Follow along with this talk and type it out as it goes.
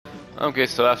Okay,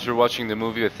 so after watching the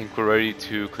movie, I think we're ready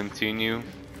to continue.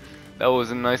 That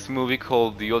was a nice movie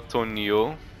called Yoto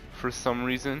Nyo for some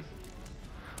reason,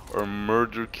 or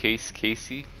Murder Case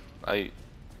Casey. I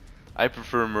I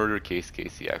prefer Murder Case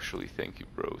Casey actually. Thank you,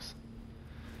 bros.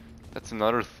 That's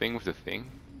another thing with the thing.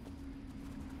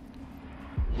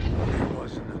 There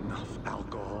wasn't enough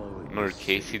alcohol in Another this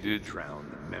Casey, city to dude. drown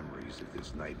the memories of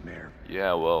this nightmare.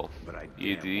 Yeah, well, But I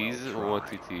it damn well is what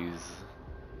tried. it is.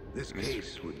 This Mr.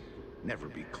 case would never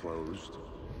be closed.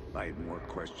 I had more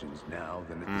questions now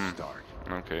than at the Hmm. start.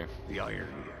 Okay. The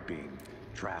irony of being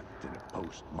trapped in a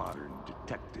postmodern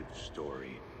detective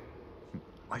story.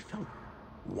 I felt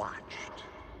watched.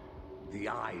 The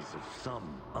eyes of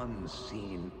some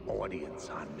unseen audience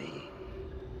on me.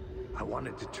 I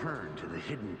wanted to turn to the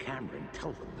hidden camera and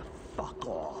tell them to fuck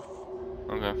off.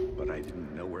 Okay. But I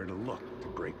didn't know where to look to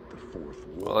break the fourth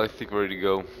Well, I wall. think we're ready to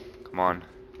go. Come on.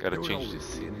 Gotta There would change always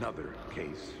this. be another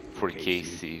case for For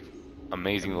Casey. Casey. A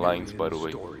Amazing lines, by million the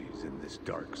way. stories in this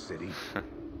dark city.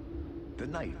 The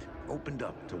night opened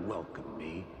up to welcome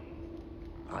me.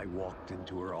 I walked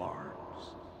into her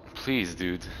arms. Please,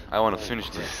 dude. I want to Roll finish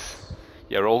this. credits.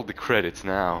 Yeah, roll the credits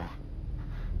now.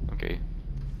 Okay.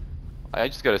 I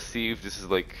just gotta see if this is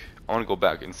like... I wanna go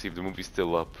back and see if the movie's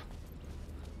still up.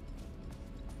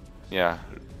 Yeah.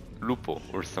 Lupo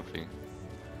or something.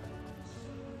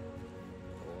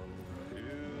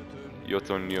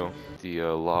 Yoto Nyo. The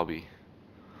lobby.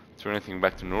 Turn anything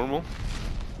back to normal?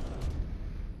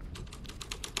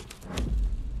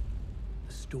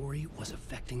 The story was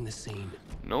affecting the scene.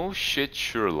 No shit,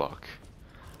 Sherlock.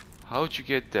 How'd you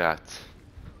get that?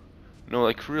 No,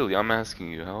 like really, I'm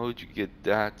asking you, how'd you get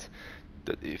that?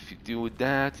 That if you do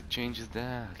that, it changes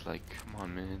that. Like, come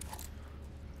on, man.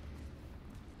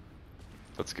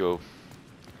 Let's go.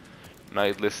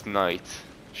 Nightless night.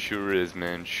 Sure is,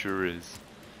 man, sure is.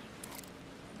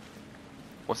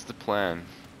 What's the plan?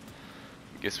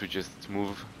 I guess we just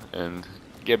move and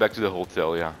get back to the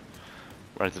hotel, yeah.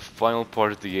 We're at the final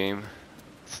part of the game.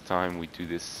 It's time we do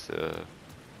this,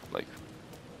 like,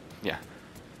 yeah.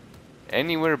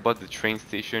 Anywhere but the train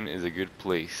station is a good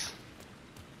place.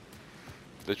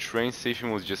 The train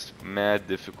station was just mad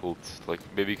difficult, like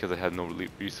maybe because I had no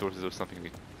resources or something.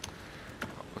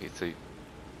 Okay, so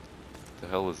the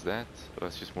hell is that? Oh,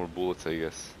 that's just more bullets, I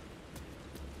guess.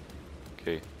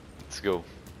 Okay, let's go.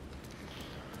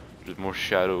 There's more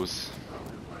shadows.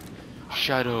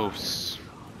 Shadows!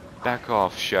 Back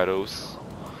off, shadows.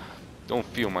 Don't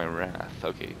feel my wrath.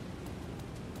 Okay.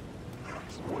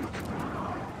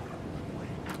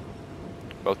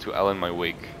 About to Alan my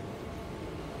wake.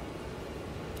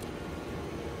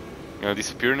 You gonna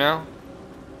disappear now?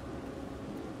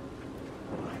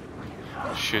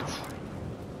 Shit.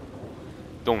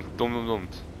 Don't. Thought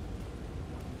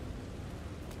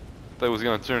I was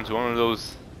gonna turn to one of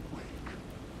those.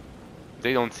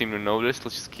 They don't seem to notice.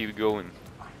 Let's just keep going.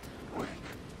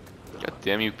 God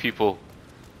damn you people.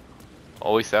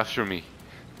 Always after me.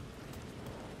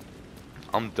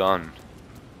 I'm done.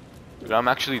 Dude, I'm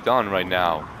actually done right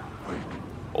now.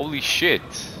 Holy shit.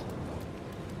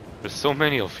 There's so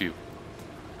many of you.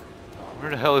 Where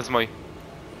the hell is my...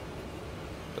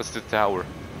 That's the tower.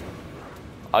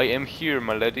 I am here,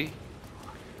 my lady.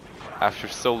 After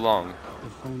so long. The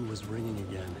phone was ringing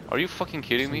again. Are you fucking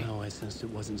kidding me? Somehow I sensed it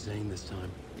wasn't Zane this time.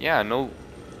 Yeah, no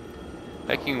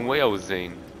hacking way I was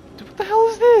Zane. Dude, what the hell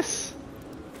is this?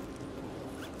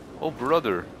 Oh,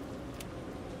 brother.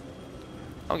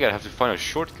 I'm gonna have to find a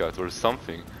shortcut or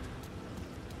something.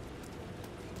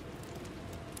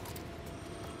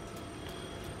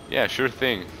 Yeah, sure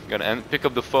thing. Gonna pick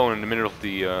up the phone in the middle of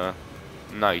the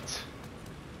night.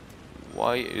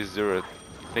 Why is there a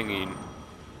thingy?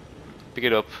 Pick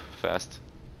it up fast.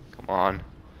 Come on.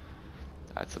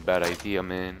 That's a bad idea,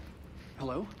 man.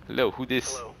 Hello? Hello, who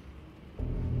this? Hello.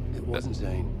 It wasn't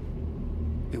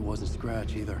Zane. It wasn't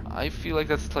Scratch either. I feel like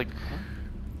that's like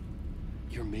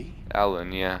You're me?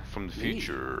 Alan, yeah, from the Me?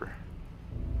 future.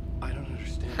 I don't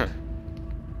understand.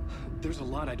 There's a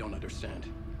lot I don't understand.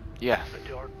 Yeah. The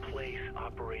dark place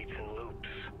operates in loops.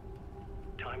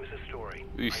 Time is a story.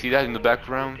 You see that in the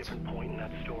background? Different point in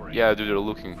that story. Yeah, dude, they're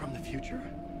looking. From the future?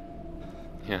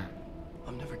 Yeah.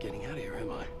 I'm never getting out of here,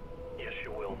 am I? Yes,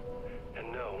 you will.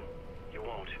 And no, you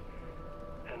won't.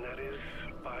 And that is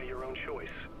by your own choice.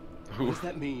 What does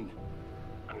that mean?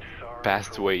 I'm sorry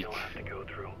Past for what wake. you'll have to go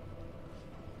through.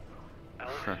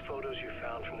 Alice's photos you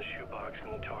found from the shoebox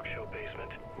in the talk show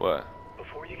basement. What?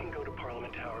 Before you can go to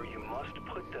Parliament Tower, you must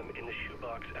put them in the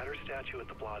shoebox at her statue at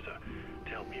the plaza. To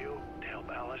help you, to help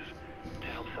Alice, to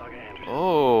help Saga Anderson.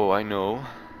 Oh, I know.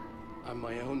 I'm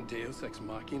my own Deus Ex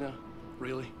Machina?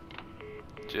 Really?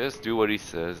 Just do what he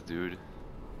says, dude.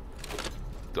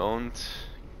 Don't.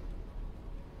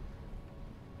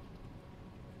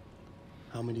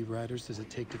 How many writers does it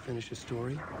take to finish a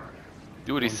story?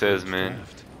 Do what he One says, page man.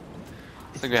 draft.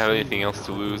 It's not gonna have anything else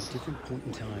to lose. At a different point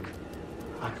in time,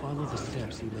 I follow the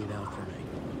steps he laid out for me.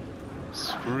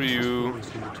 Screw you. Photos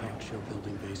from the talk show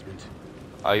building basement.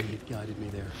 I He had guided me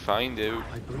there. find out.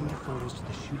 I bring the photos to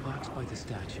the shoebox by the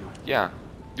statue. Yeah,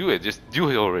 do it. Just do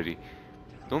it already.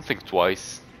 Don't think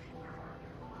twice.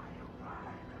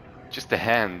 Just a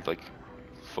hand, like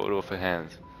photo of a hand.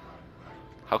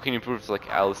 How can you prove it's like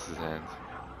Alice's hand?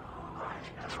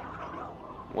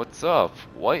 What's up?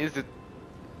 Why is it?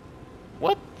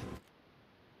 What?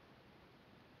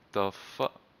 The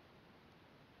fuck?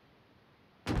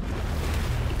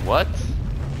 What?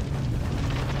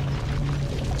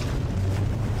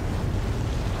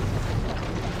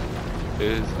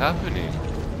 Is happening?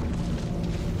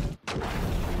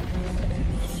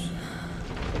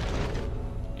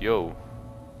 Yo,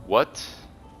 what?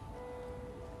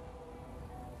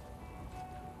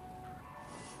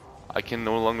 I can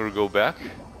no longer go back?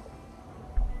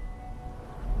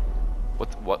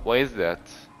 What, why is that?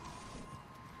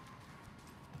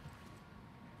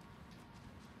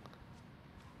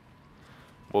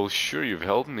 Well, sure, you've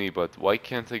helped me, but why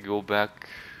can't I go back?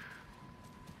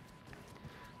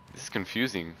 This is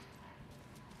confusing.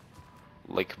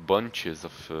 Like bunches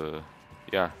of,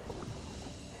 yeah.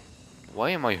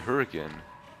 Why am I her again?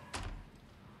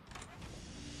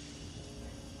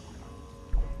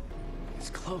 It's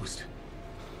closed.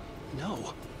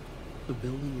 No. The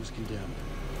building was condemned.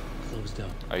 Closed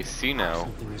up. I see now.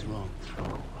 Something was wrong.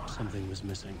 Something was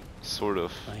missing. Sort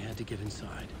of. I had to get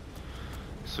inside.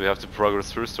 So we have to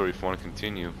progress through story if we want to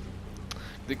continue.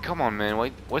 Come on, man.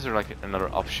 Why is there like another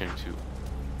option too?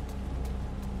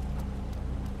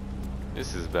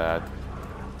 This is bad.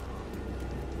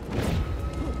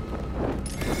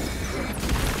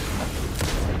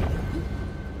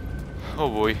 Oh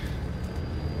boy.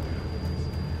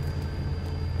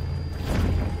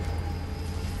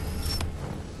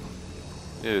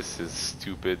 This is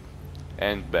stupid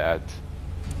and bad.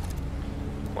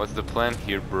 What's the plan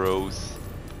here, bros?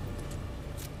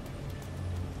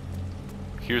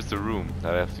 Here's the room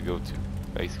that I have to go to,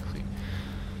 basically.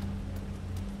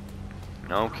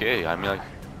 Okay, I mean, like,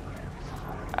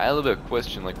 I have a little bit of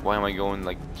question, like, why am I going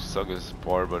like Saga's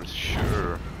bar? But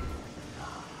sure,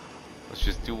 let's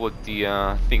just do what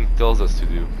the thing tells us to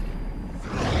do.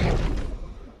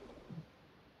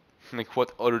 Like,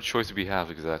 what other choice do we have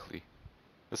exactly?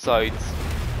 Besides,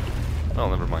 well,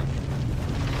 never mind.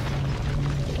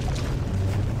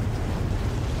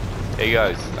 Hey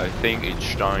guys, I think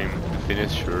it's time to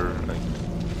finish her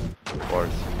like part.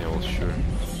 Yeah, well, sure.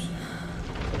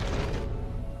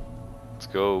 Let's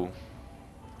go.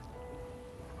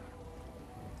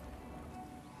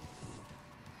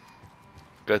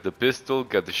 Got the pistol,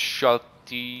 got the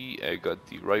shotty, I got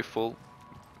the rifle,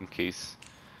 in case,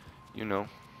 you know.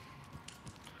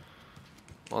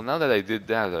 Well, now that I did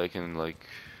that, I can like,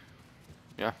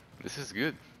 yeah, this is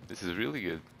good. This is really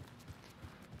good.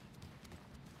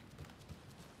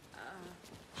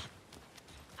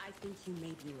 I think you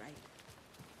may be right.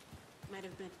 Might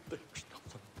have been. There's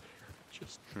nothing there.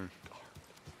 Just dark.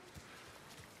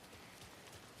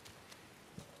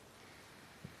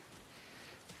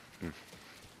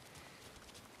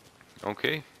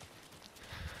 Okay.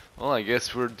 Well, I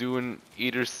guess we're doing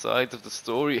either side of the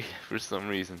story for some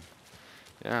reason.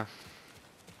 Yeah.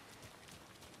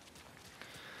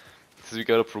 So we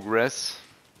gotta progress,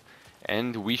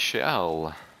 and we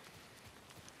shall.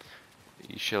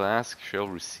 Ye shall ask, shall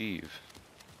receive.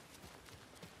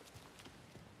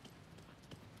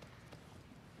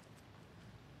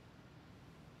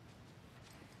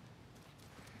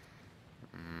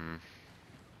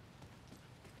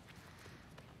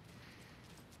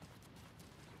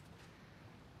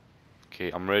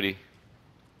 Okay, I'm ready.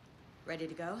 Ready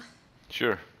to go?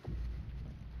 Sure.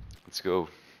 Let's go.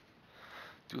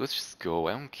 Dude, let's just go.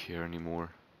 I don't care anymore.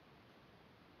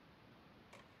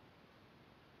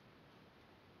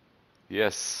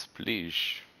 Yes, please.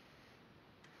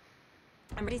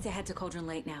 I'm ready to head to Cauldron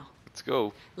Lake now. Let's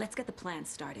go. Let's get the plan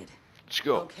started. Let's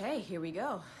go. Okay, here we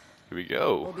go. Here we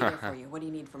We'll go. be there for you. What do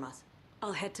you need from us?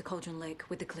 I'll head to Cauldron Lake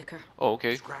with the clicker. Oh,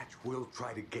 okay. Scratch will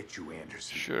try to get you,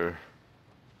 Anderson. Sure.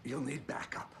 You'll need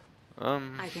backup.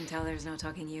 I can tell there's no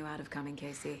talking you out of coming,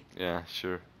 Casey. Yeah,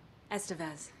 sure.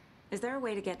 Estevez, is there a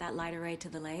way to get that light array to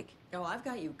the lake? Oh, I've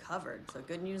got you covered, so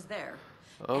good news there.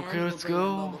 Okay, and let's we'll bring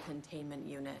go. a mobile containment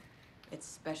unit. It's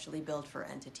specially built for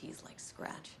entities like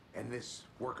Scratch. And this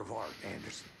work of art,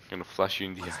 Anderson. Gonna flash you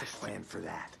in the What's the eyes. plan for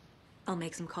that? I'll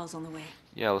make some calls on the way.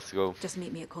 Yeah, let's go. Just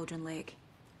meet me at Cauldron Lake.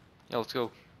 Yeah, let's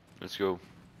go. Let's go.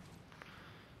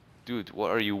 Dude, what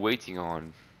are you waiting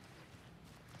on?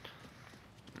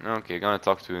 Okay, gonna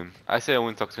talk to him. I said I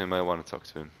wouldn't talk to him, I want to talk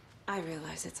to him. I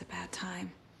realize it's a bad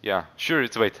time, Yeah, sure,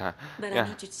 it's about time. but Yeah. I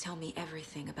need you to tell me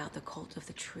everything about the Cult of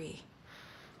the Tree.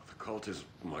 The cult is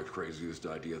my craziest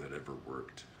idea that ever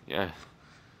worked. Yeah.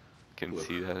 Can Look,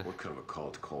 see that. what kind of a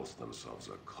cult calls themselves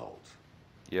a cult?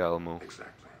 Yeah, Elmo.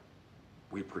 Exactly.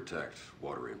 We protect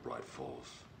Watery and Bright Falls.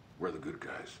 We're the good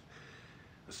guys.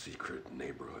 A secret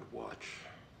neighborhood watch.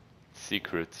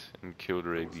 Secret and killed That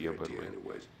was Arabia, the by the idea way.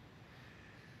 anyways.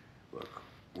 Look,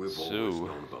 we've So- always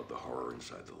known about the horror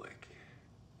inside the lake.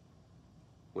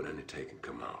 When any Taken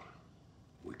come out,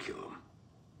 we kill them.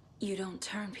 You don't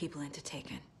turn people into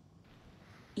Taken.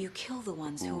 You kill the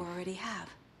ones who already have.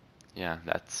 Yeah,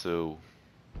 that's so.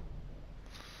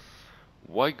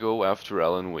 Why go after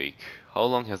Alan Wake? How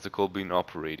long has the cult been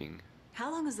operating? How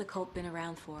long has the cult been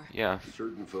around for? Yeah,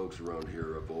 Certain folks around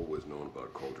here have always known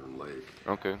about Cauldron Lake.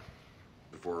 okay.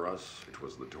 Before us, it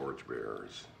was the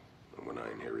Torchbearers. And when I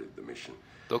inherited the mission,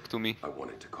 Talk to me. I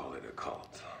wanted to call it a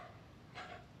cult.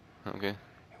 Okay.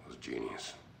 It was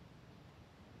genius.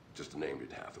 Just a name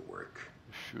did half the work.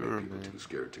 Sure, Made people man. too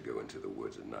scared to go into the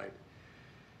woods at night.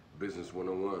 Business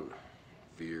 101.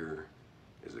 Fear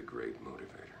is a great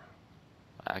motivator.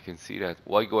 I can see that.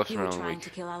 Why go after You were Alan trying Wake? to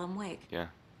kill Alan Wake. Yeah.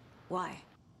 Why?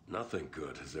 Nothing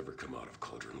good has ever come out of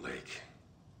Cauldron Lake.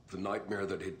 The nightmare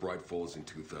that hit Bright Falls in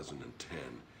 2010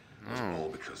 was all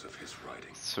because of his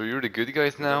writing. So you're the good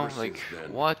guys And now? ever Like, since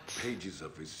then, what? Pages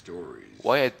of his stories.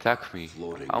 Why attack me?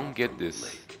 floating I don't out get from the this.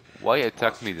 lake. Why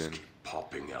attack me Monsters then? keep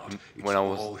popping out. It's when I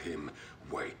was- all him,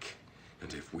 Wake.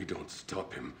 And if we don't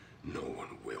stop him, no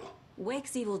one will.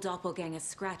 Wake's evil doppelganger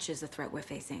Scratch is the threat we're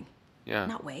facing. Yeah.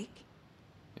 Not Wake.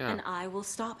 Yeah. And I will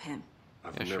stop him.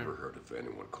 I've Yeah, never sure. heard of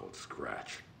anyone called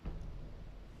Scratch.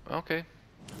 Okay.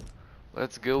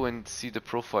 Let's go and see the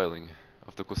profiling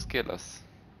of the Cosquelas.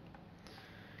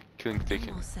 Killing Taken.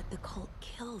 Elmo said the cult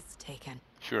kills Taken.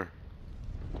 Sure.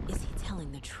 Is he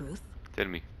telling the truth? Tell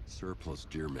me. Surplus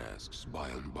deer masks buy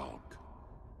in bulk.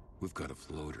 We've got a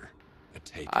floater. A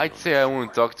Taken I'd on say the I shore.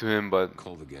 won't talk to him, but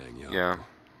Call the gang, Yako. yeah.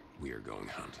 We are going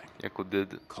hunting. Yako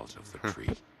did. Cult of the Tree.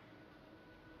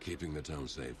 Keeping the town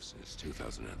safe since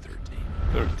 2013.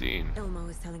 13. Elmo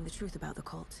is telling the truth about the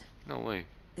cult. No way.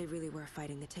 They really were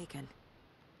fighting the Taken.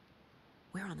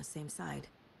 We're on the same side.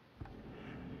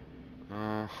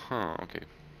 Uh-huh, okay.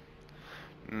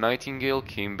 Nightingale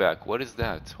came back. What is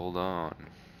that? Hold on.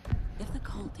 If the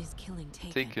cult is killing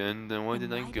Taken, Taken, then why did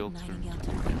then Nightingale turn? Nightingale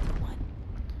turn into one?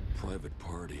 Private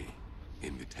party.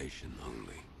 Invitation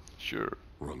only. Sure.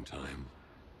 Wrong time.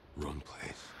 Wrong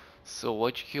place. So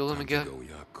why'd you kill him Time again? to go,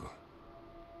 Yako.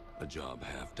 A job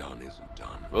half done isn't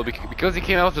done. Well, because he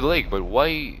came out of the lake, but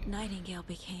why? Nightingale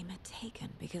became a Taken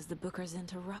because the Bookers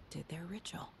interrupted their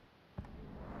ritual.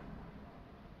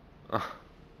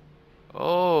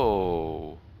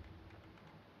 Oh.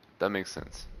 That makes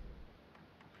sense.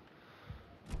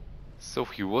 So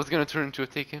he was gonna turn into a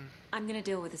Taken? I'm gonna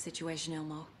deal with the situation,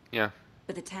 Elmo. Yeah.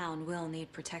 But the town will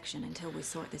need protection until we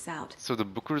sort this out. So the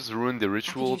Bookers ruined the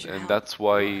ritual, use your and help. that's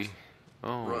why. Right.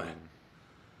 Oh. Right.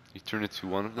 You turned it to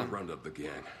one of I'll them? round up the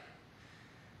gang.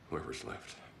 Whoever's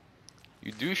left.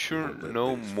 You do sure Won't let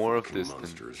know these more of fucking this than.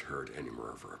 monsters hurt any more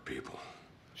of our people.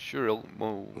 Sure,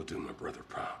 Elmo. We'll do my brother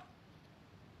proud.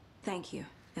 Thank you,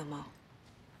 Elmo.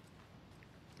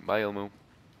 Bye, Elmo.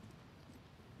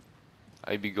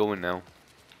 I be going now.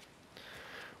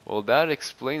 Well, that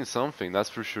explains something, that's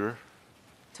for sure.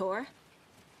 Tor,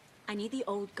 I need the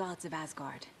old gods of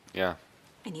Asgard. Yeah.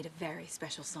 I need a very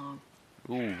special song.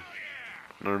 Ooh.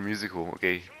 Another musical,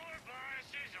 okay.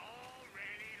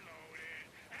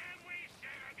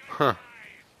 Huh.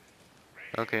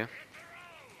 Okay.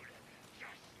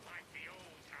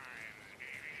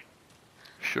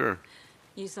 Sure.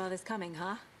 You saw this coming,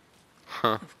 huh?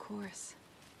 Huh. Of course.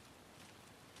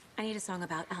 I need a song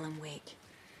about Alan Wake.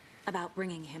 About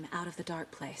bringing him out of the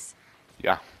dark place.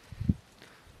 Yeah.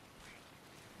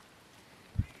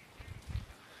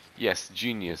 Yes,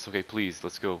 genius. Okay, please,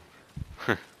 let's go.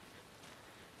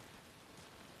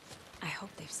 I hope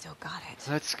they've still got it.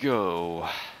 Let's go.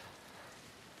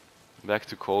 Back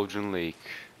to Cauldron Lake.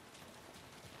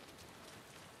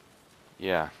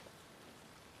 Yeah.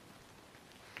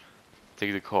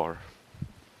 Take the car.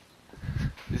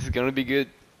 This is gonna be good.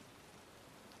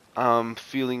 I'm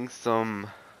feeling some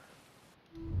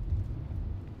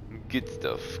good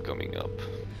stuff coming up.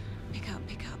 Pick up,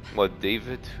 pick up. What,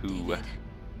 David? Who? David,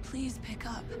 please pick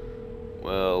up.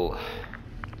 Well,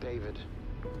 David.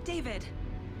 David,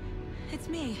 it's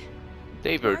me.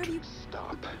 David.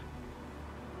 Stop.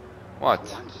 What?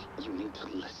 Once you need to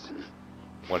listen.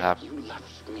 What happened? You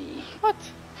left me. What?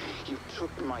 You took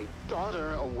my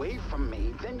daughter away from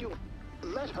me. Then you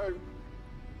let her.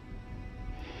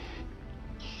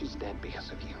 She's dead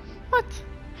because of you. What?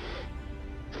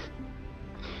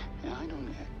 And I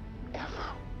don't ever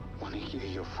want to hear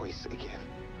your voice again.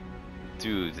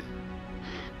 Dude.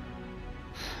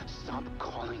 Stop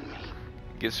calling me.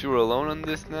 Guess you're alone on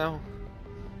this now?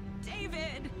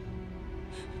 David!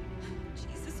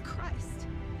 Jesus Christ.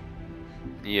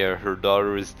 Yeah, her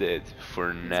daughter is dead for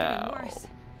It's now. getting worse.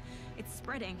 It's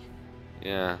spreading.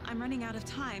 Yeah. I'm running out of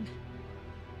time.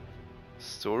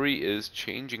 Story is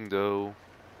changing though.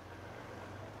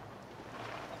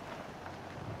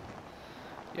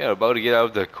 Yeah, about to get out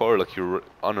of the car like you're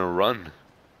on a run.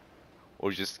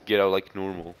 Or just get out like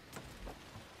normal.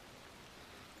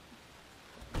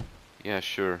 Yeah,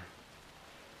 sure.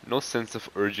 No sense of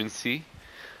urgency.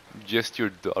 Just your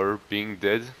daughter being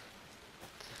dead.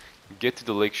 Get to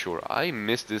the lakeshore. I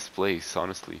miss this place,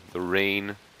 honestly. The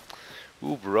rain.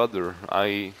 Ooh, brother.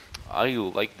 I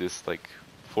like this, like,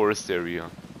 forest area.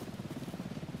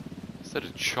 Is that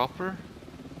a chopper?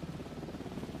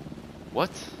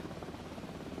 What?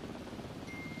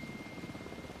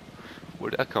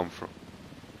 Where'd that come from?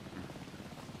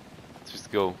 Let's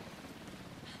just go.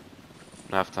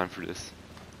 I don't have time for this.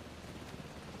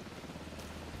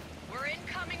 We're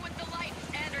incoming with the lights,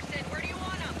 Anderson. Where do you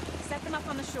want them? Set them up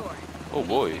on the shore. Oh We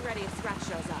boy. need to be ready if Scratch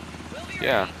shows up. We'll be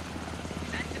Yeah. ready.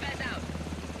 Estevez out.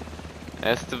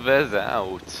 Estevez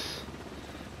out.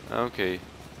 Okay.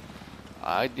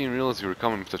 I didn't realize you were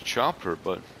coming with a chopper,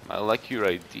 but I like your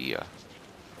idea.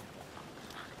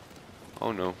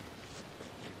 Oh no.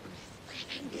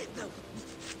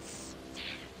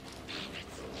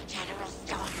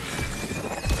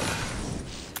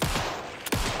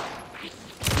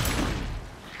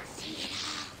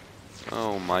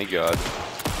 Oh my god.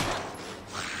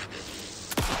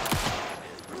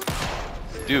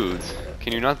 Dude,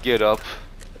 can you not get up?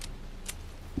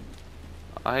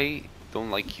 I don't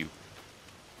like you.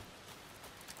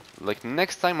 Like,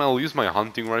 next time I'll use my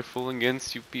hunting rifle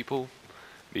against you people,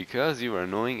 because you are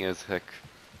annoying as heck.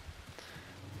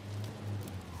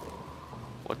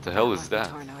 What the hell is that?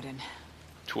 Tornodon.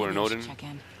 Tornodon? Check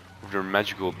in. With their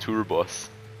magical tour bus.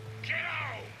 Get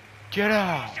out! Get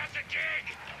out! Just a gig!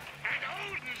 And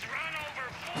Odin's run over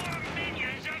 4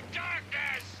 minions of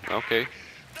darkness! Okay,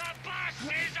 The boss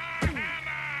is our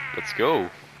hammer! let's go.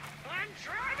 I'm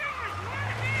driving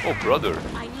with my Oh, brother.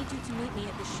 I need you to meet me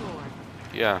at the shore.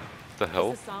 Yeah, what the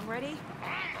hell? Is the song ready?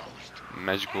 almost!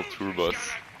 Magical tour Odin's bus.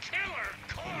 got a killer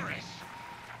chorus!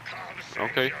 Come save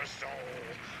Okay. your soul,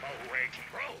 awake.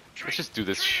 Bro, Let's just do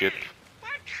this shit.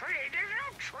 What tree? There's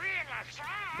no tree in the song!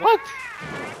 What? Who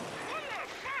the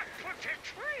fuck puts a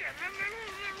tree in the middle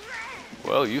of the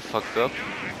road? Well, you fucked up.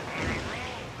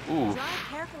 Ooh. Drive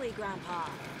carefully, Grandpa.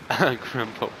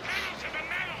 Grandpa. Pedal to the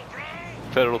metal,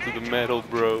 bro! Pedal to the metal,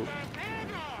 bro.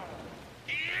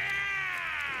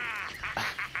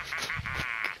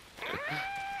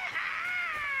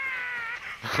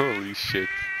 Holy shit.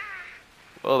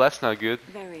 Well, that's not good.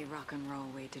 Very rock and roll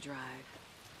way to drive.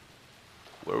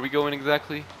 Where are we going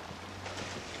exactly?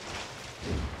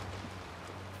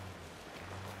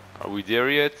 Are we there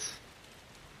yet?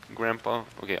 Grandpa?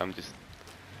 Okay,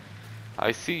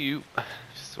 I see you.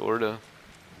 Sorta.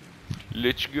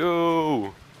 Let's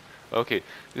go! Okay,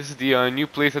 this is the new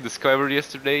place I discovered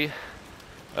yesterday.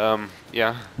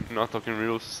 Yeah, not talking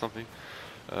riddles or something.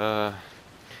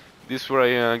 This is where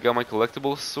I got my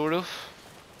collectibles, sort of.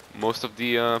 Most of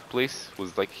the place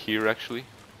was like here, actually.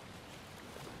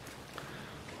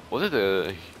 Was it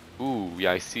a... Ooh,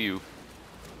 yeah, I see you.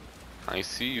 I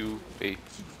see you. Hey.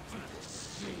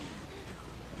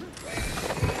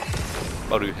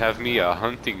 About to have me a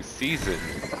hunting season.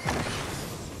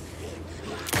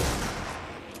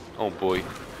 Oh boy.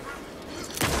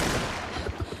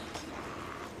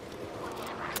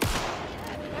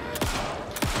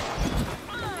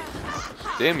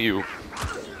 Damn you.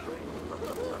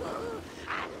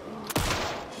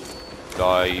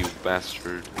 Die, you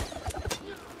bastard.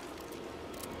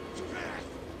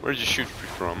 Where'd you shoot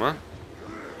from, huh?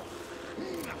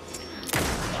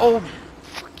 Oh,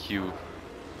 fuck you.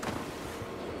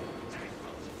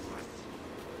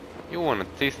 You wanna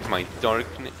taste my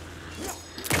darkness?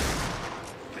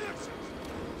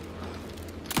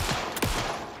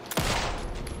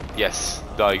 Yes,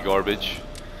 die, garbage.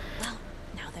 Well,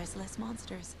 now there's less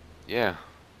monsters. Yeah.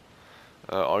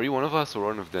 Are you one of us or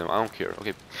one of them? I don't care.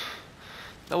 Okay.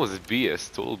 That was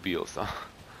BS. Total BS.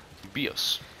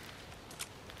 BS.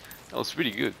 That was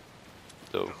pretty good.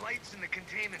 though. The lights in the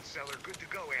containment cell are good to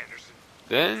go, Anderson.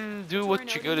 Then do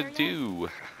what you gotta do.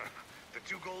 The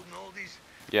two golden oldies?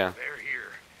 Yeah. They're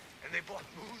here. And they bought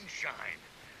moonshine.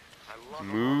 I love them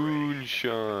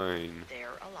Moonshine. They're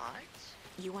a lot.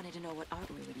 You wanted to know what art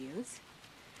we would use?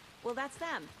 Well, that's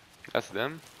them. That's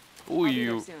them. I'll Ooh, be there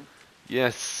you. soon.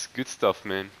 Yes, good stuff,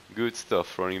 man. Good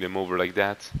stuff. Running them over like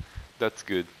that. That's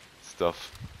good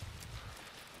stuff.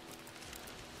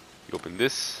 You open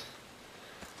this.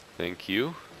 Thank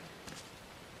you.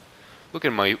 Look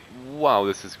at my... Wow,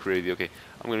 this is crazy. Okay,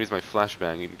 I'm gonna use my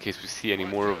flashbang in case we see any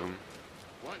more of them.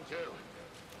 1, 2.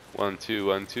 1, 2,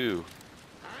 1, 2.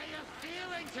 How you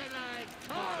feeling tonight,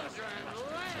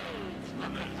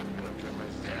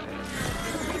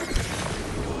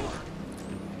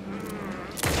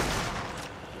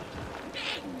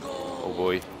 Oh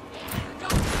boy.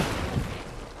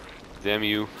 Damn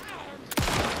you.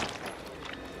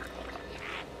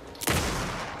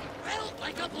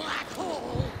 like a black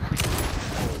hole.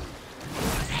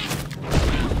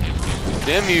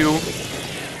 Damn you.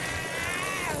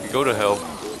 Go to hell.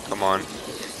 Come on.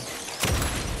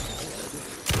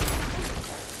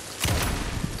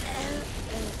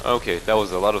 Okay, that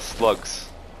was a lot of slugs.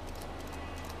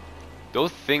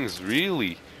 Those things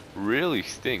really, really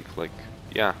stink. Like,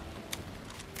 yeah.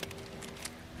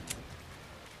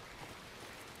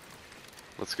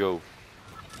 Let's go.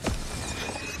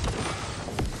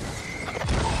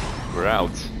 We're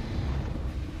out.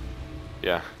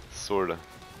 Yeah, sorta.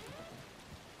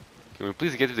 Can we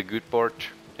please get to the good part?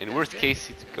 And where's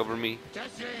Casey to cover me?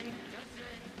 Testing.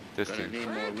 Need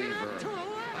more reverb.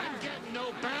 I'm getting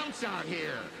no bounce out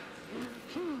here.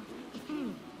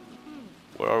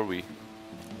 Where are we?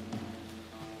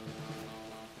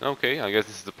 Okay, I guess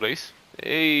this is the place.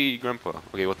 Hey, Grandpa.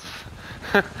 Okay, what the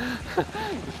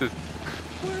this is...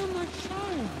 Where are my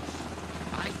chimes?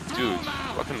 Dude,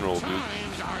 rock and roll, dude.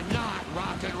 Chimes are not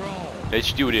rock and roll.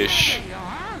 Let's do this.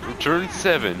 Return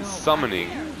 7, summoning.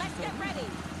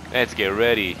 Let's get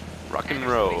ready. Rock and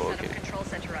roll. Okay. Control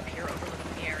center up here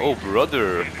overlooking the area. Oh,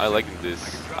 brother. I like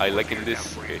this. I like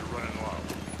this. Okay.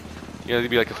 Yeah, it'd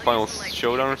be like a final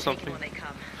showdown or something. When they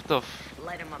come. What the f...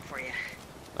 Light them up for you.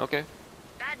 Okay.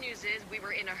 Bad news is we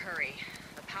were in a hurry.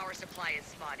 The power supply is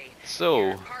spotty. So...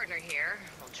 Your partner here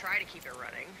will try to keep it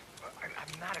running.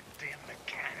 I'm not a damn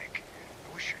mechanic.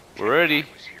 I wish We're ready.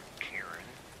 was here, Karen.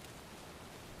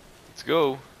 Let's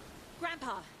go.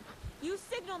 Grandpa, you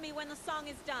signal me when the song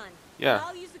is done. Yeah. And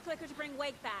I'll use the clicker to bring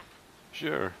Wake back.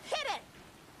 Sure. Hit it!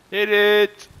 Hit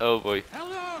it! Oh boy.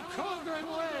 Hello, Cauldron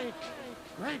Lake.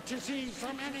 Great to see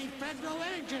so many federal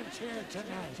agents here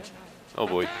tonight. Oh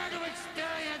boy. Prepare to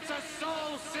experience a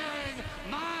soul-searing,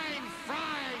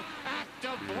 mind-frying act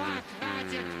of black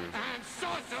magic and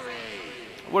sorcery.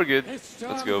 We're good. This song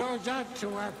Let's go. goes out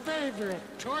to our favorite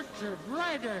tortured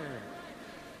writer.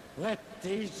 Let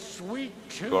these sweet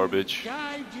tunes Garbage.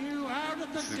 guide you out of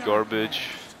the This is dark. garbage.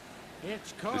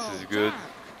 It's called This is good.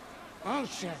 Dark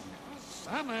Ocean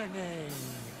Summoning.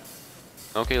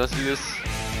 Okay, let's do this.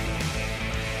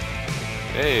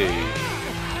 Hey. Hey,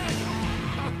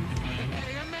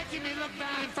 you're making me look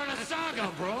bad in front of Saga,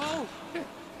 bro.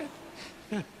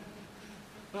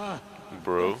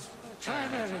 Bro. Try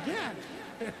that again.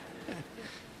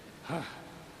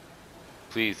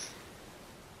 Please.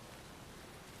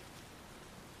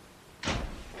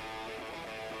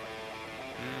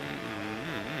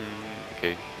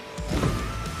 Okay.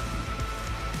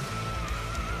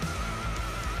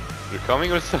 They're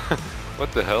coming or something?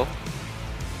 What the hell?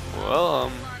 Well, A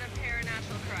lot of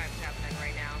paranatural crimes happening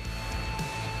right now.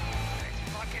 It's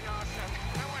fucking awesome.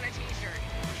 I want a t-shirt.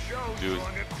 Dude.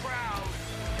 Drawing a crowd.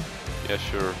 Yeah,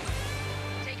 sure.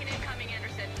 Take an incoming,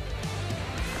 Anderson.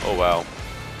 Oh, wow.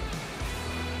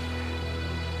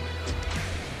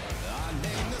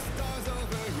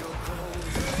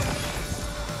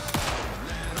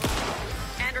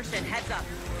 Anderson, heads up.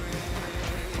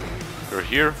 They're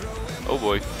here? Oh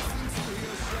boy.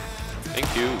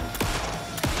 Thank you.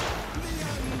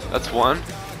 That's one.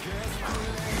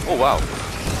 Oh wow.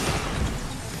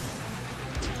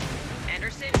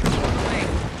 Anderson, away.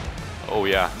 Oh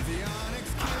yeah.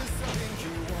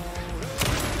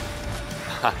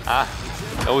 Haha.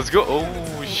 That was good.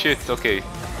 Oh shit. Okay.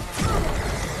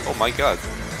 Oh my god.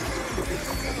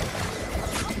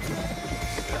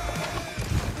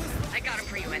 I got him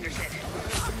for you, Anderson.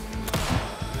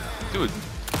 Dude.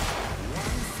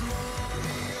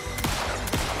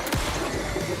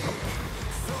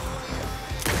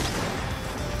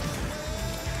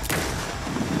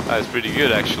 That is pretty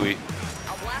good actually.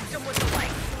 I'll blast him with the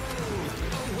light.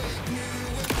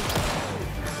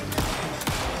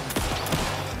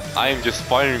 I am just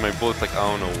firing my bullets like I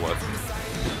don't know what.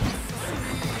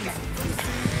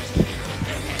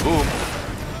 Boom.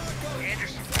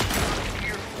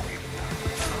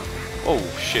 Oh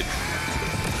shit.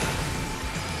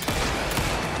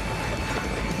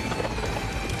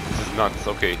 This is nuts.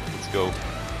 Okay, let's go.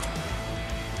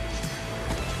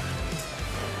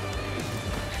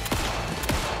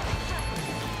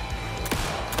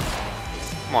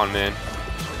 Come on, man.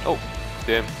 Oh,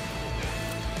 damn.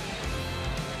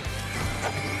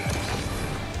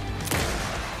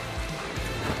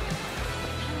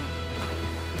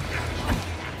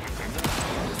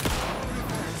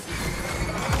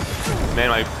 Man,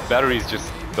 my battery's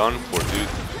just done for, dude.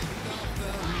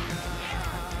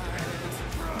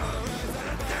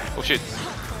 Oh shit.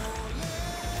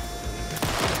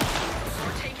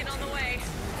 We're taking on the way.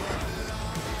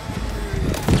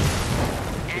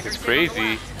 This is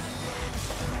crazy.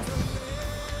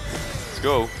 Let's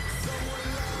go.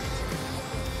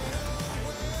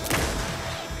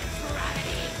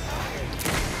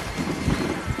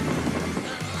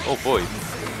 Oh boy.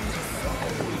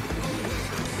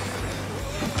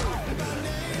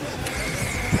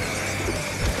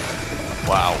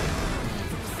 Wow.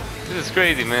 This is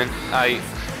crazy, man. I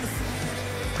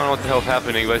don't know what the hell's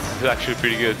happening, but this is actually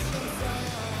pretty good.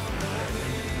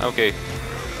 Okay.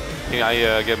 Can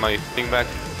I get my thing back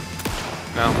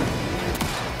now?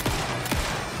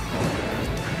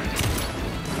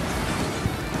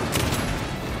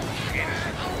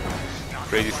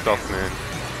 Crazy stuff, man.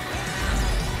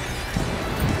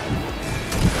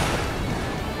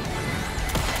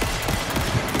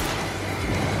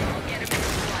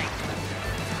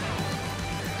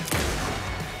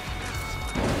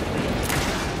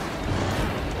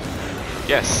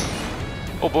 Yes.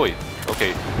 Oh boy.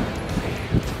 Okay.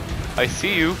 I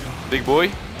see you, big boy.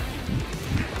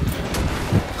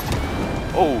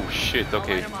 Oh shit.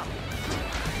 Okay.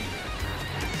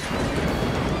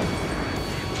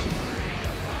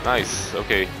 Nice.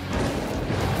 Okay.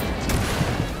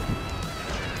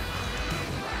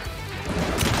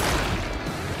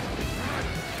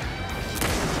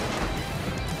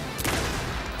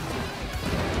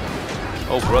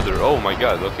 Oh brother. Oh my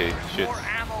god. Okay. Shit.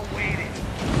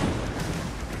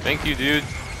 Thank you, dude.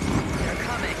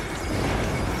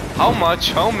 How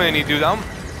much? How many, dude?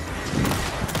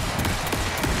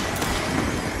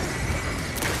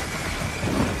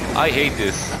 I hate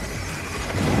this.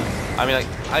 I mean, like,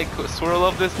 I sort of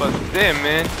love this, but damn,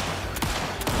 man.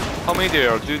 How many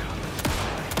there are, dude?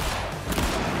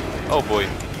 Oh boy,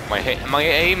 my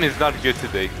aim is not good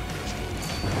today.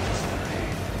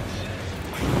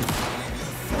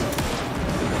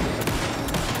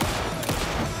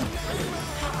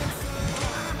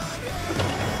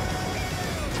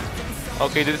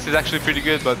 Okay, this is actually pretty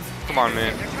good, but come on,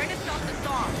 man.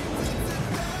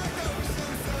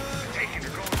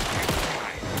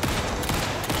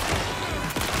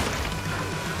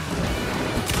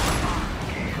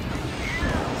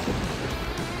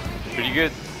 Pretty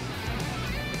good.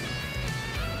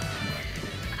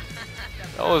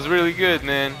 That was really good,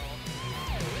 man.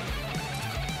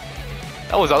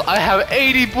 That was I have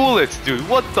 80 bullets, dude.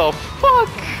 What the fuck?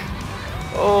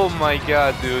 Oh my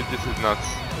god, dude, this is nuts.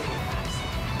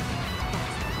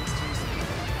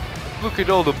 Look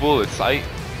at all the bullets.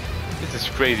 This is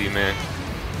crazy, man.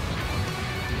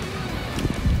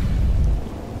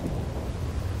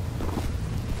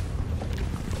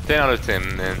 Ten out of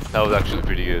 10, man. That was actually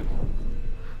pretty good.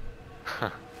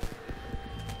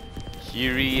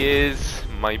 Here he is,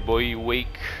 my boy Wake.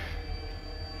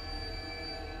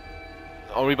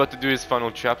 Are we about to do his final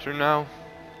chapter now?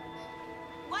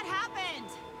 What happened?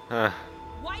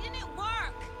 Why didn't it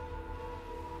work?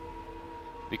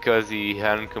 Because he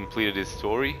hadn't completed his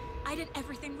story. I did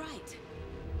everything right.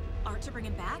 Art to bring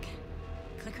him back?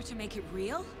 Clicker to make it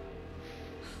real?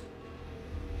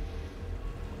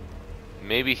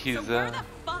 Maybe he's So where the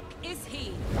fuck is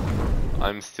he?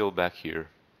 I'm still back here.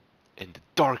 In the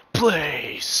dark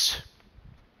place.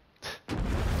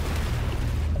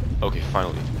 Okay,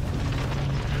 finally.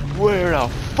 Where the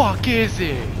fuck is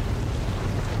he?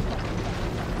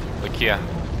 Like, yeah.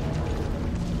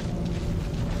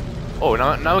 Oh,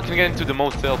 now we can get into the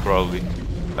motel, probably.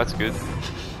 That's good.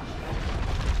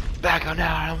 Back on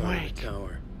Alan Wake.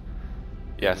 Tower.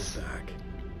 Yes. Back.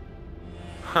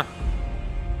 Huh.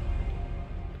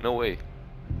 No way.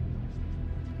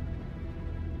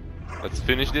 Let's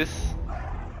finish this.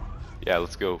 Yeah,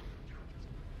 let's go.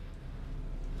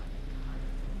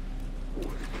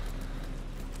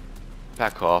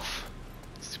 Back off.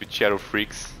 Stupid shadow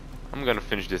freaks. I'm gonna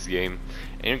finish this game.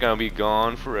 And you're gonna be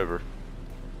gone forever.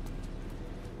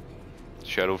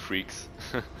 Shadow freaks.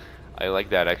 I like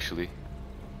that actually.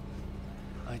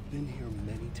 I've been here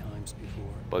many times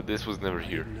before. But this was never I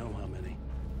here. didn't know how many.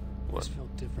 This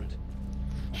felt different.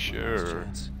 Sure.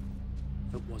 If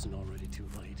it wasn't already too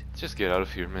late. Just get out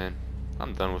of here, man.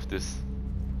 I'm done with this.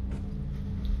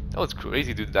 That was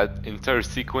crazy, dude. That entire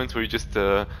sequence where you just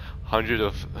 100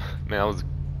 of man, that was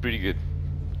pretty good.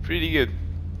 Pretty good.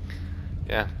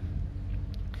 Yeah.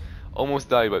 Almost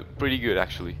died, but pretty good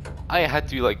actually. I had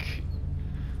to like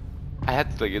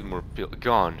get more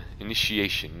gone.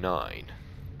 Initiation 9.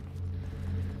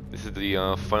 This is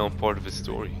the final part of the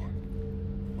story.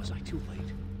 Was I too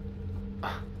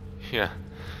late? Yeah,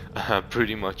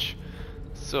 pretty much.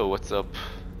 So what's up?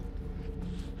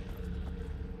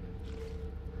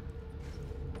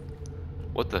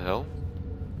 What the hell?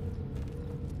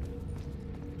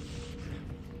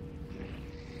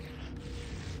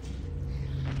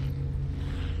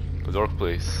 A dark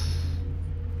place.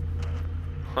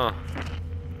 Huh.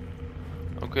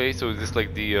 Okay, so is this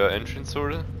like the entrance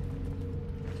sorta?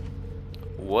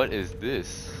 What is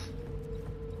this?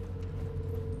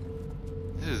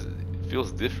 It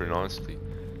feels different, honestly.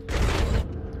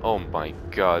 Oh my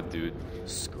god, dude.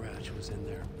 Scratch was in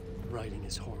there, writing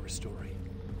his horror story.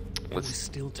 Let's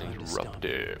still time to interrupt stop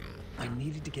him. I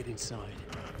needed to get inside.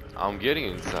 I'm getting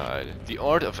inside. The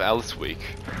Art of Alice Wake.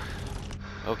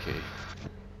 Okay.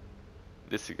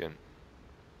 This again.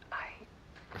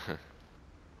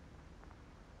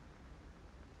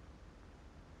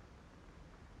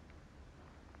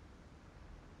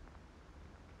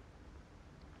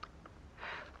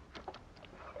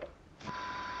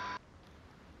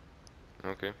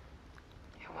 Okay.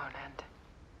 It won't end.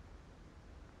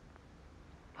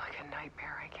 Like a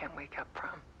nightmare I can't wake up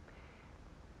from.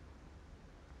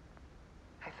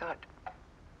 I thought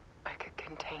I could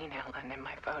contain Ellen in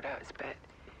my photos, but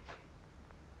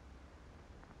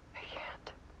I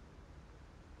can't.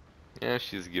 Yeah,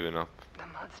 she's given up. The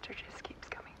monster just keeps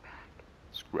coming back.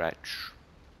 Scratch.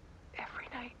 Every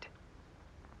night.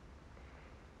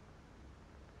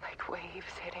 Like waves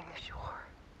hitting the shore.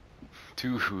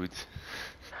 Dude.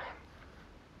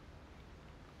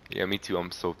 Yeah, me too.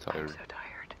 I'm so tired. I'm so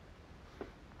tired.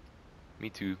 Me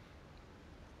too.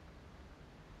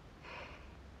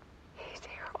 He's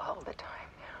here all the time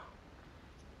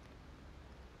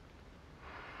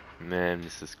now. Man,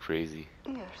 this is crazy.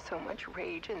 There's so much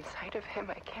rage inside of him,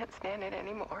 I can't stand it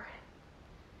anymore.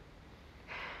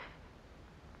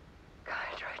 God,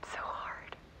 I tried so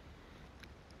hard.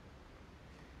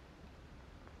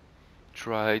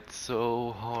 Tried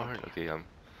so hard. Okay, can't.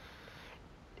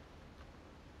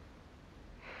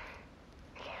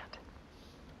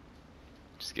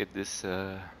 Just get this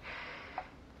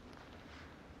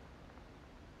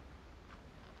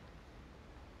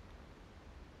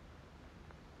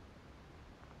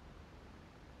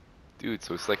dude,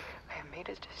 so it's like I have made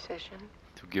a decision.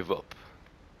 to give up.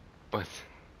 But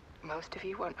Most of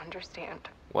you won't understand.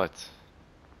 what?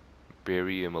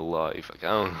 Bury him alive. Like, I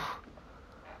don't know.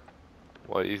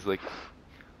 Why he's like,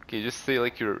 okay, just say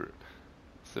like you're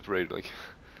separated, like.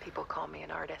 People call me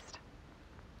an artist.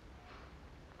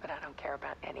 But I don't care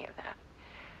about any of that.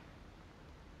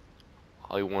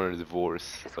 I want a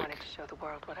divorce. I just Like, wanted to show the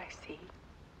world what I see.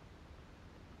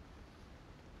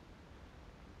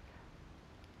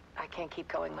 I can't keep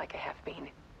going like I have been.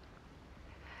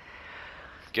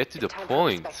 get to the It's time for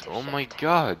point. perspective Oh my shift.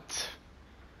 god.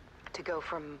 To go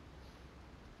from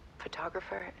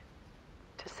photographer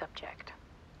to subject.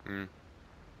 Hmm.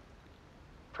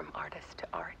 From artist to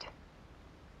art.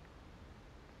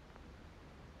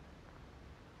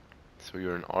 So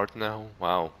you're an art now?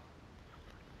 Wow.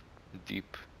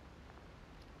 Deep.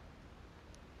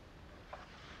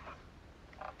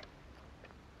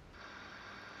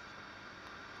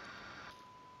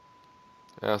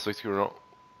 Yeah, so you're not.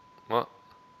 What?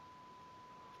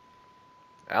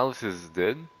 Alice is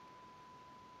dead?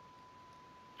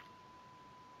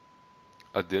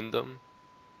 Addendum?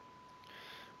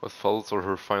 What follows are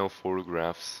her final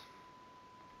photographs.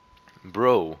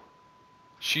 Bro,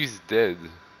 she's dead.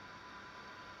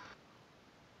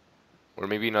 Or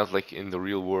maybe not like in the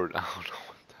real world. I don't know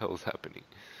what the hell is happening.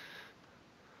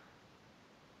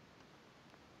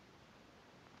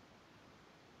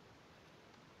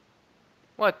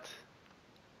 What?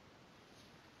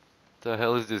 The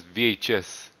hell is this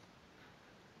VHS?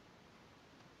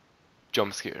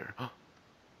 Jump scare.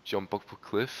 Jump up a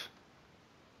cliff?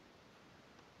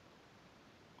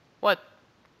 What?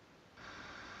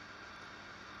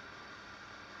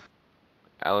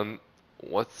 Alan,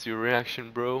 what's your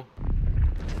reaction, bro?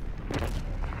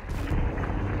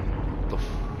 The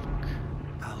fuck?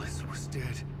 Alice was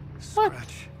dead.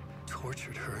 Scratch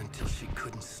tortured her until she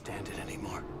couldn't stand it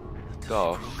anymore.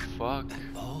 Until The she broke. fuck?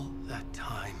 And all that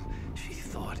time, she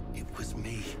thought it was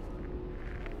me.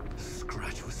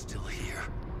 Scratch was still here.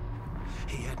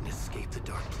 He hadn't escaped the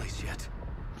dark place yet.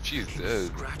 She's He was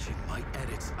dead. scratching my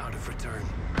edits out of return.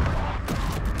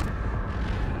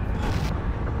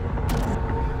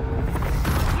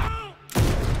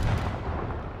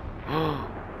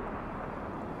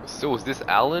 So is this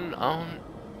Alan?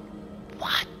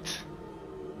 What?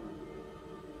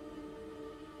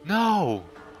 No.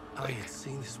 I had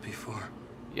seen this before.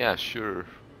 Yeah, sure.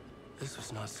 This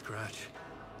was not Scratch.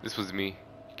 This was me.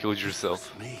 You killed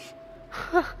yourself. Me.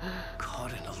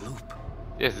 Caught in a loop.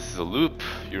 Yes, this is a loop.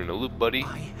 You're in a loop, buddy.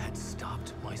 I had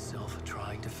stopped myself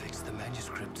trying to fix the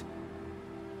manuscript.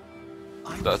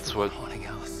 That's what. Haunting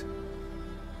Alice.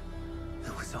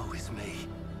 It was always me.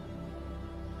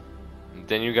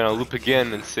 Then you're gonna loop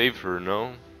again and save her,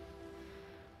 no?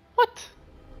 What?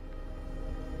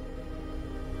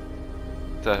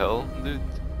 The hell, dude?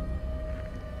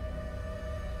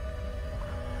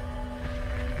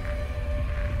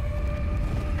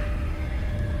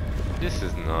 This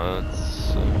is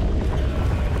nuts.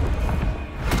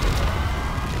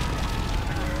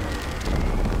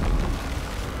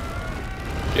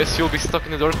 Guess you'll be stuck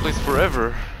in the dark place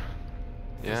forever.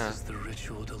 Yeah. This is the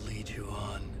ritual to lead you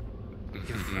on.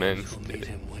 Your Man, friends will meet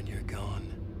him when you're gone.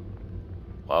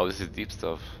 wow, this is deep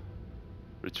stuff.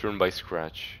 Return by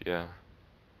Scratch, yeah.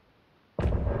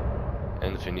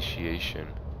 End of initiation.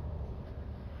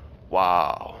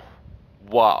 Wow.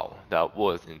 Wow, that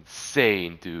was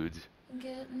insane, dude.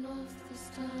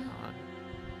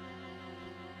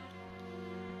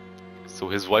 So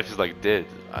his wife is like dead.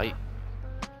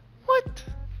 What?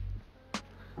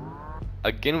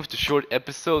 Again with the short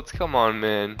episodes? Come on,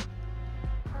 man.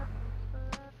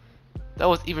 That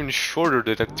was even shorter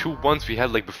than the 2 ones we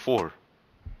had like before.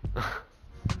 Come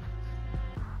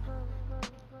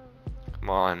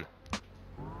on.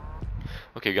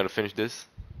 Okay, gotta finish this.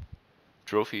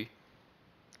 Trophy.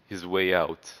 His way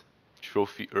out.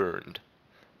 Trophy earned.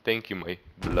 Thank you, my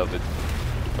beloved.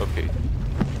 Okay.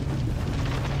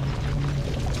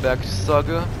 Back to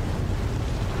Saga.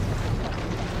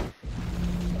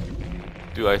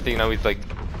 Dude, I think now he's like,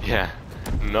 yeah,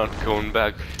 not going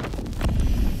back.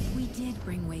 We did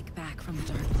bring Wake back from the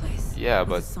dark place. Yeah, with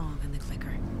but the song and the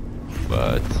clicker.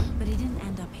 But he didn't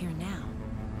end up here now.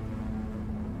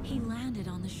 He landed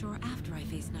on the shore after I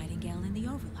faced Nightingale in the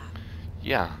overlap.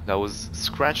 yeah, that was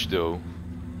Scratch though.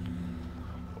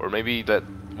 Or maybe that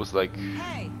was like,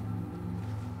 Hey.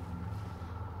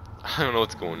 I don't know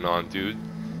what's going on, dude.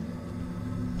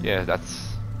 Yeah,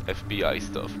 that's FBI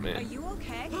stuff, Are man. you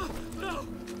okay? No!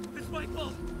 It's my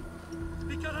fault!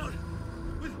 He got out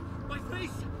with my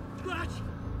face! Scratch!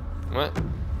 What?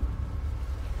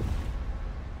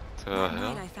 The That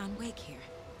hell? night I found Wake here.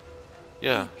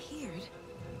 Yeah. He appeared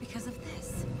because of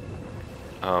this.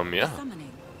 Yeah. The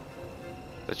summoning.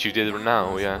 That you did That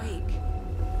now, was yeah. Wake.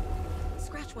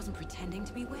 Scratch wasn't pretending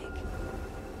to be Wake.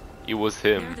 It was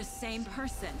They're him. the same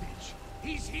person.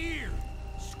 He's here!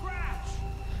 Scratch!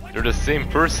 They're the same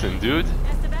person, dude.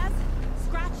 Estevez,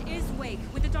 Scratch is Wake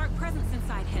with the dark presence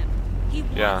inside him. He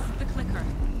wants Yeah. the clicker.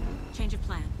 Change of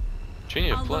plan.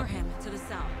 Change of I'll lure plan. him to the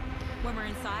cell. When we're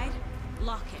inside,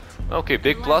 lock it. Okay,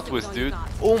 big Blast plot it with twist, all you dude. got.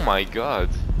 Oh my god.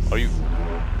 Are you... Hit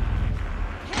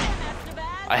him, Estevez!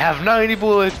 I have 90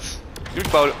 bullets. You're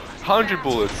about 100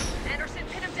 bullets. Anderson,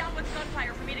 pin him down with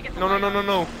gunfire for me to get the No, no, no, no,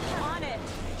 no. On it.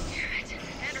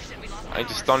 Anderson, we lost I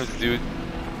just stunned this dude.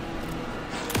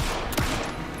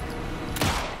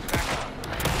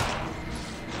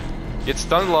 Get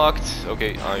stun locked.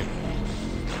 Okay, I'm...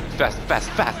 Fast, fast,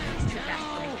 fast.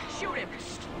 Shoot him!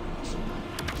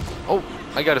 Oh,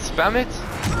 I gotta spam it?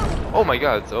 Oh my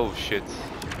god, oh shit.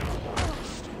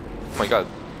 Oh my god.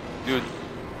 Dude.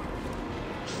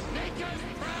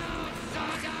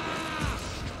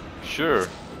 Sure.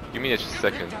 Give me a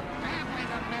second.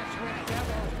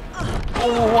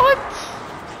 Oh, what?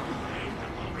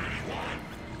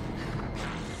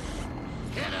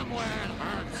 Hit him where it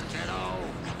hurts, kiddo!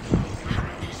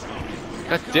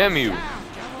 God damn you.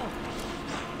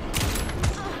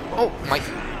 Oh my...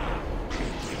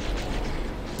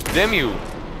 Damn you.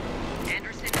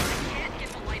 Anderson, I can't get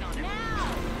the light on him.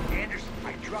 Anderson,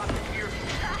 I dropped it here.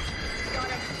 Got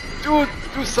him. Dude,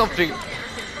 do something.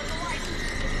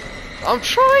 I'm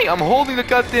trying. I'm holding the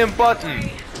goddamn button. I'll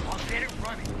get it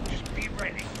running. Just be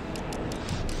ready.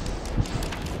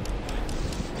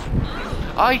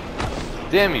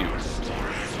 Damn you.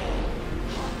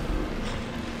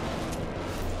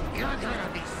 You're gonna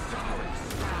be sorry,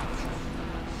 Scratch.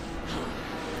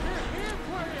 They're here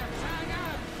for you, Saga!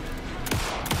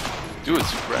 Dude,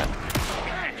 Scratch.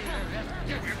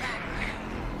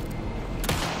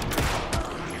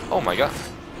 Oh my god.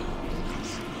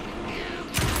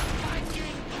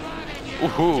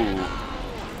 Ooh.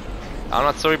 I'm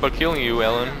not sorry about killing you,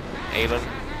 Alan.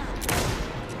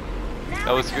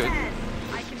 That was good.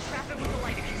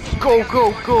 Go,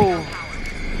 go, go!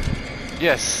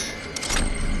 Yes.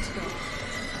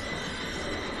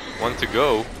 One to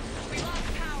go. We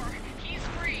lost power. He's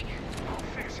free. I'll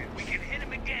fix it. We can hit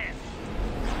him again.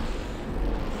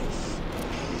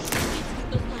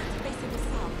 Those lands facing the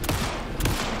south.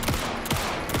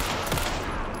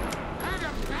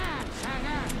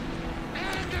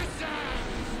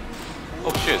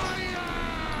 Oh shit.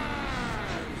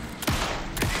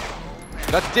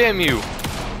 God damn you!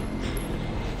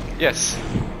 Yes.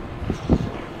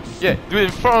 Yeah, do it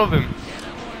in front of him.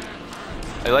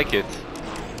 I like it.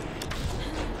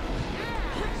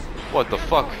 What the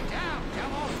fuck?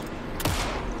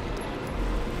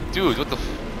 Dude, what the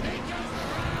f—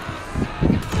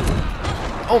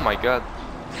 oh my god.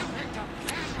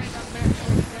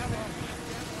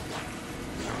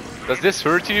 Does this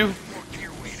hurt you?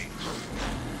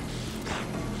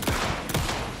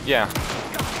 Yeah.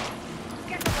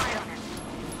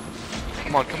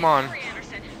 Come on, come on.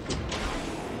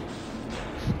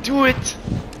 Do it!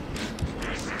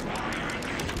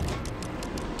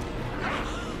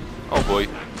 Oh boy.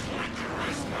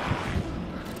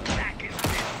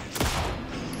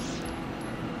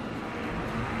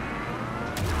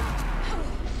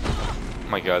 Oh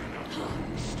my god.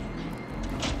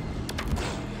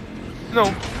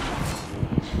 No.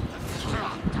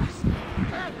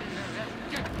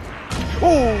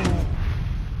 Oh!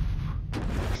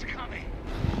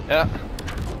 Yeah.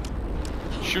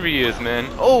 Sure he is, man.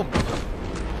 Oh!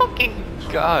 Fucking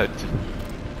god.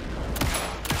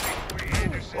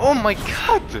 Oh my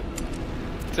god!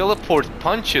 Teleport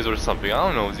punches or something,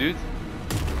 I don't know, dude.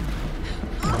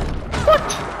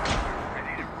 What?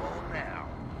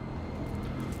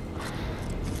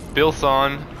 Bill's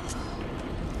on.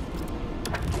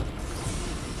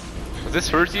 Does this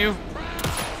hurt you?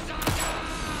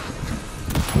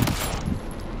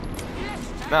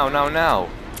 Now, now, now.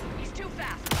 He's too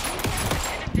fast.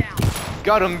 Hit him down.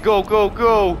 Got him, go, go,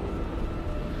 go!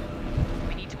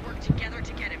 We need to work together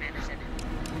to get him, Anderson.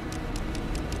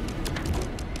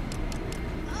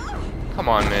 Come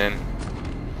on, man.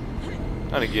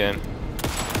 Not again.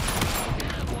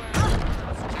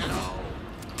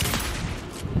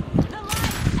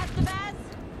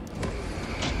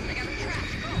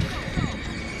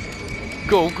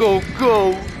 Go, go,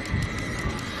 go!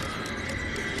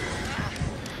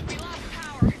 We lost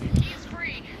power. He's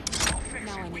free.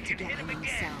 Now I need to get him on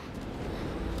cell.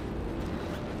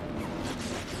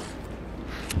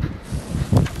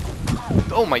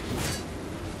 Oh my...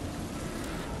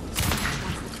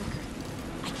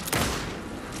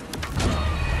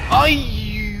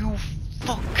 You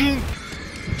fucking...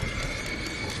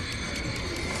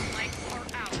 Lights are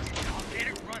out. I'll get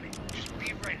it running. Just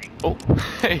be ready. Oh,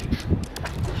 hey.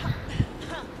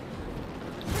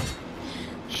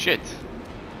 Shit.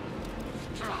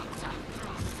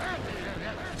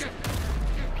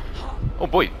 Oh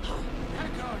boy.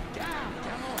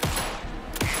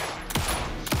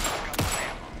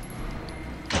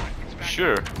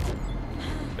 Sure.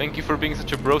 Thank you for being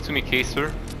such a bro to me,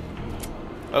 Kaser.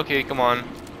 Okay, come on.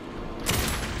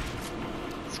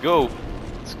 Let's go.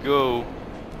 Let's go.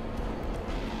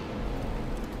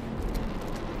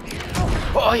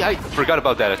 Oh, I forgot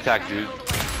about that attack, dude.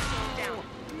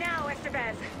 Now,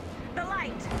 Estevez. The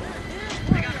light.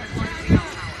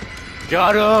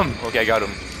 Got him! Okay, I got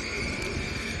him.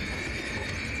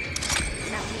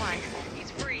 That's one.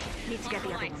 He's free. Need to get the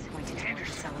other one pointed toward the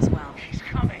cell as well. He's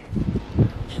coming.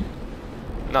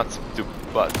 Not to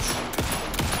but.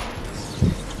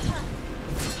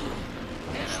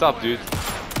 Stop, dude.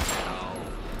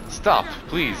 Stop,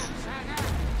 please.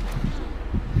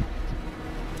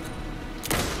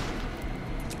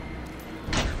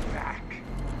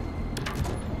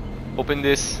 Open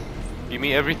this, give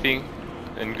me everything,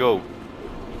 and go.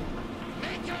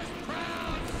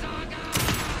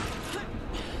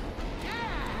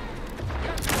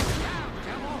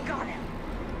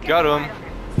 Got him.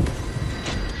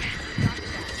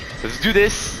 Let's do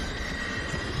this.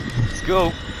 Let's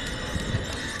go.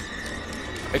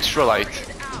 Extra light.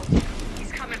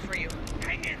 He's coming for you.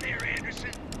 Hang in there, Anderson.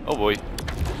 Oh boy.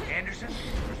 Anderson,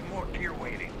 there's more gear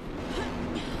waiting.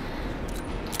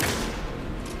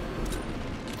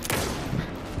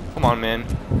 Come on, man.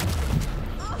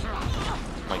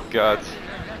 My god.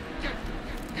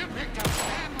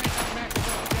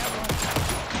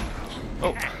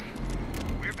 Oh.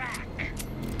 We're back.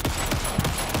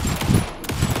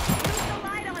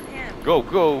 Go,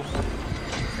 go.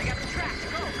 They got the track.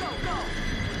 Go, go, go.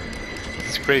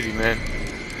 It's crazy, man.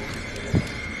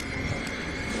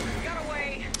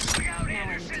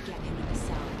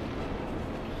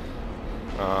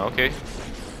 Okay.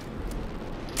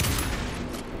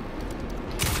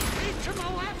 Reach him a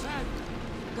weapon!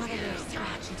 Gotta lure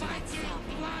Scratch into that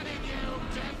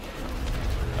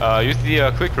cell. Use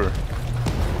the clicker.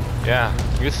 Yeah,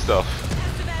 good stuff.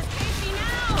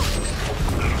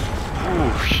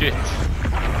 Ooh, shit.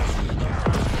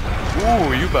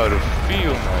 Ooh, you about to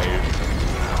feel my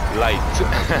light.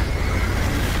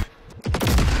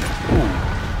 Ooh.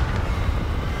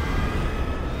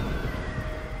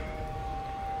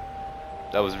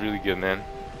 That was really good, man.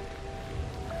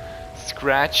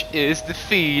 Scratch is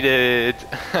defeated.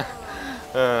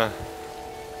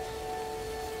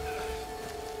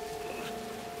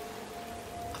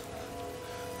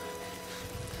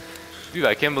 Dude,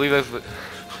 I can't believe that's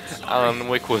Alan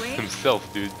Wake was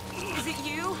himself, dude. Is it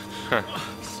you? I'm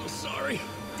so sorry.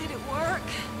 Did it work?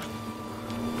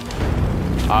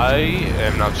 I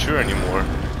am not sure anymore.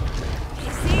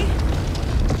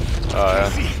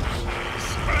 Casey?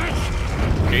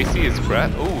 Casey is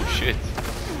crap. Oh shit.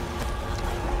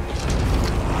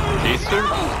 Jason?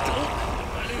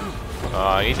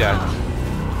 I need that.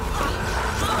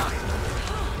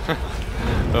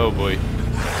 Oh boy.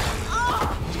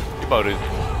 You about it.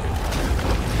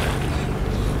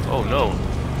 Oh no.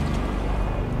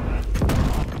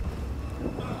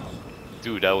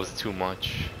 Dude, that was too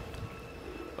much.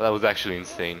 Well, that was actually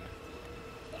insane.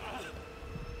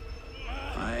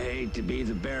 I hate to be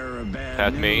the bearer of bad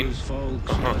Pat Main. news,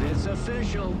 folks, but it's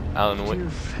official. Alan Wake. Deer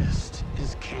Fest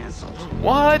is canceled.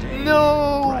 What? Today,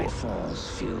 No! Bright Falls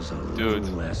feels a Dude.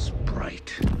 little less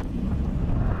bright.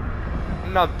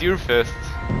 Not Deerfest.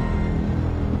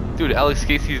 Dude, Alex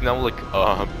Casey is now like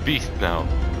a beast now.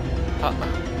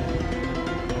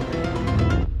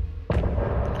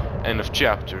 End of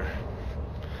chapter.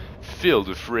 Filled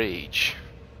with rage.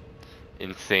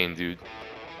 Insane, dude.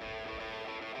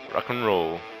 Rock and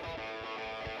roll.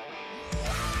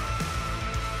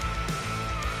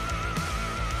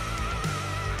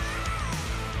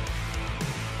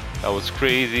 That was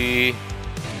crazy.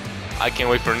 I can't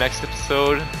wait for next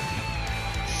episode.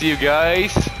 See you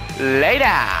guys later.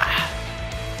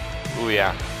 Oh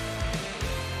yeah.